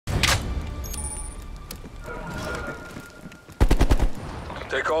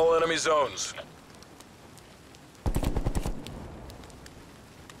Take all enemy zones.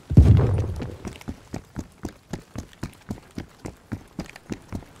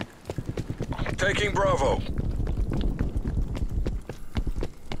 Taking Bravo.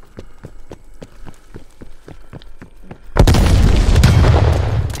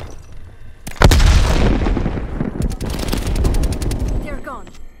 They're gone.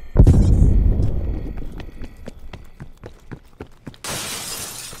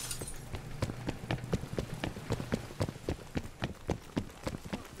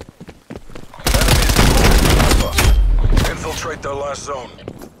 Infiltrate their last zone.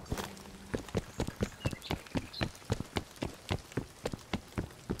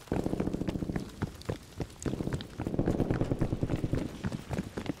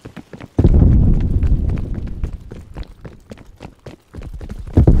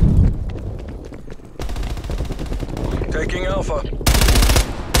 Taking Alpha.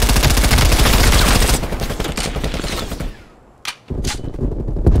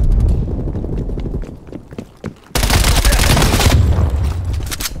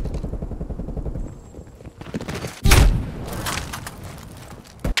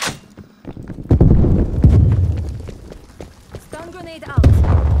 Stun grenade out.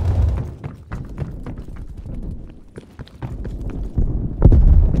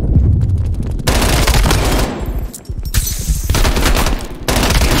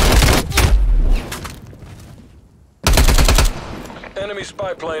 Enemy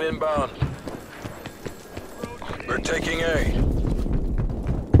spy plane inbound. We're taking A.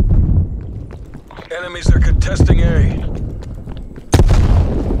 Enemies are contesting A.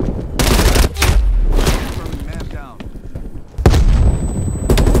 Man down.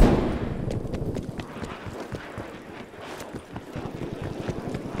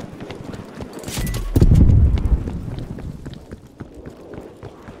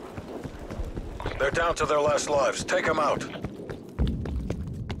 They're down to their last lives. Take them out.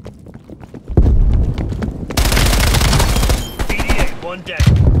 BDA, one dead.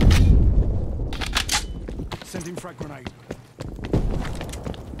 Sending frag grenade.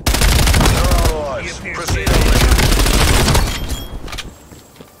 They're out of lives. Proceed on mission.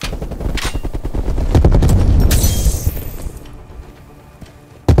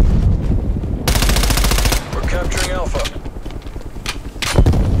 We're capturing Alpha.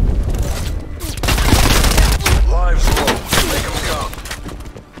 Lives low. Make them count.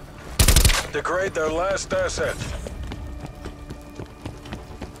 Degrade their last asset.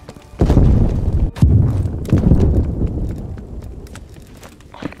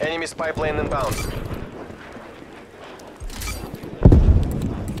 Enemy spy plane inbound.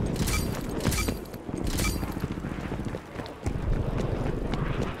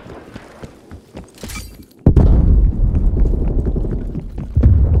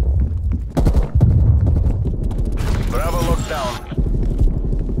 Bravo locked down.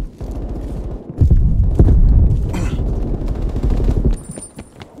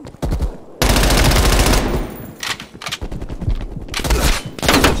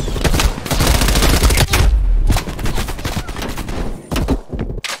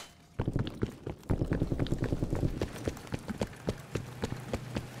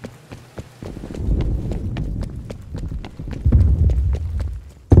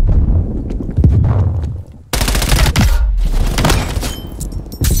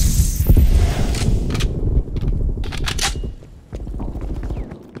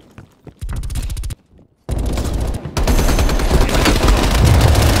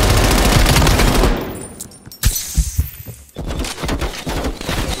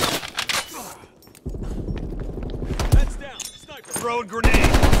 Road grenade.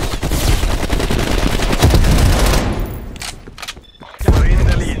 We're in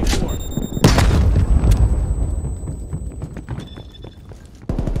the lead.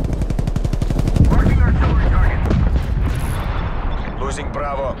 Marking artillery target. Losing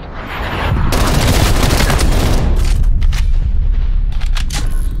Bravo.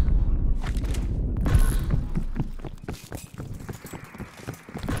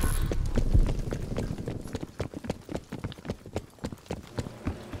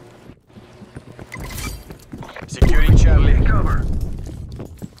 Securing Charlie. Cover.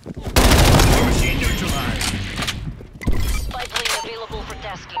 Machine neutralized. Spy plane available for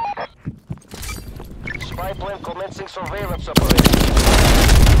tasking. Spy plane commencing surveillance operation.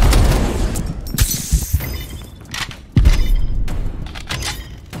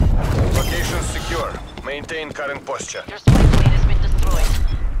 Location secure. Maintain current posture. Your spy plane has been destroyed.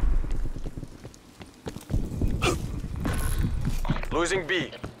 Losing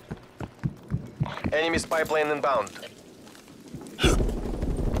B. Enemy spy plane inbound.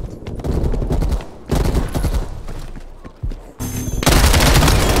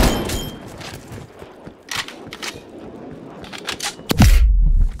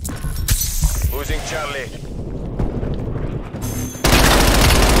 Charlie.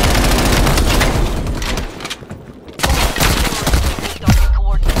 Target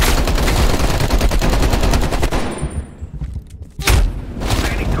coordinates.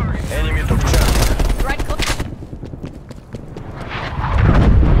 Landing target. Enemy took Charlie. Right click.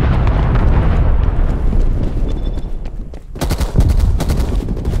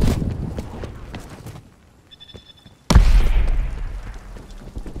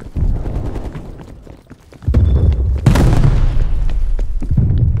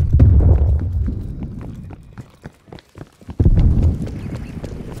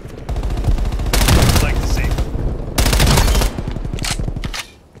 Like to see.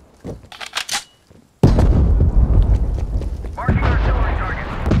 Marking artillery target.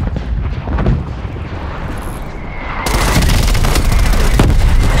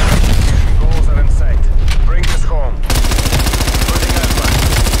 Goals are in sight. Bring this home. Putting Alpha.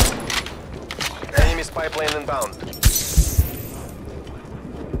 Enemy spy plane inbound.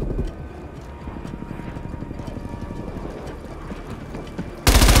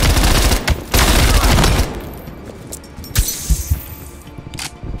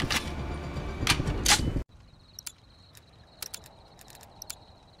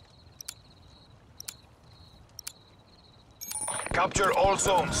 Capture all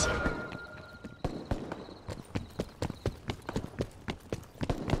zones.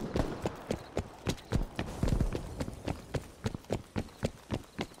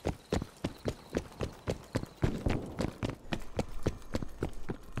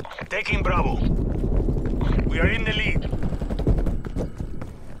 Taking Bravo. We are in the lead.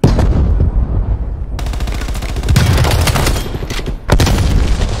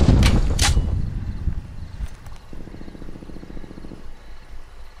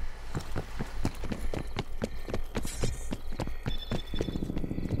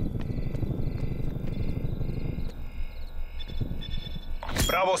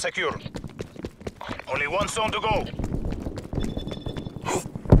 Bravo secure. Only one zone to go.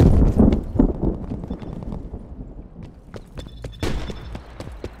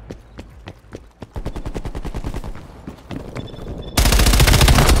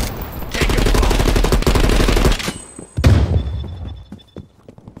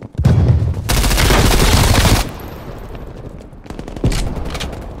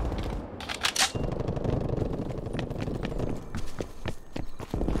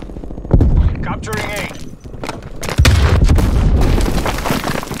 Capturing A.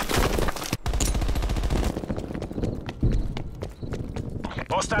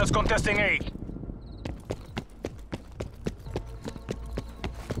 Hostiles contesting A.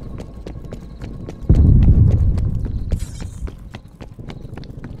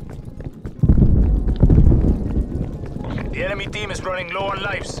 The enemy team is running low on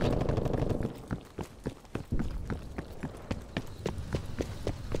lives.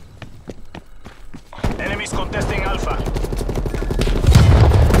 Enemies contesting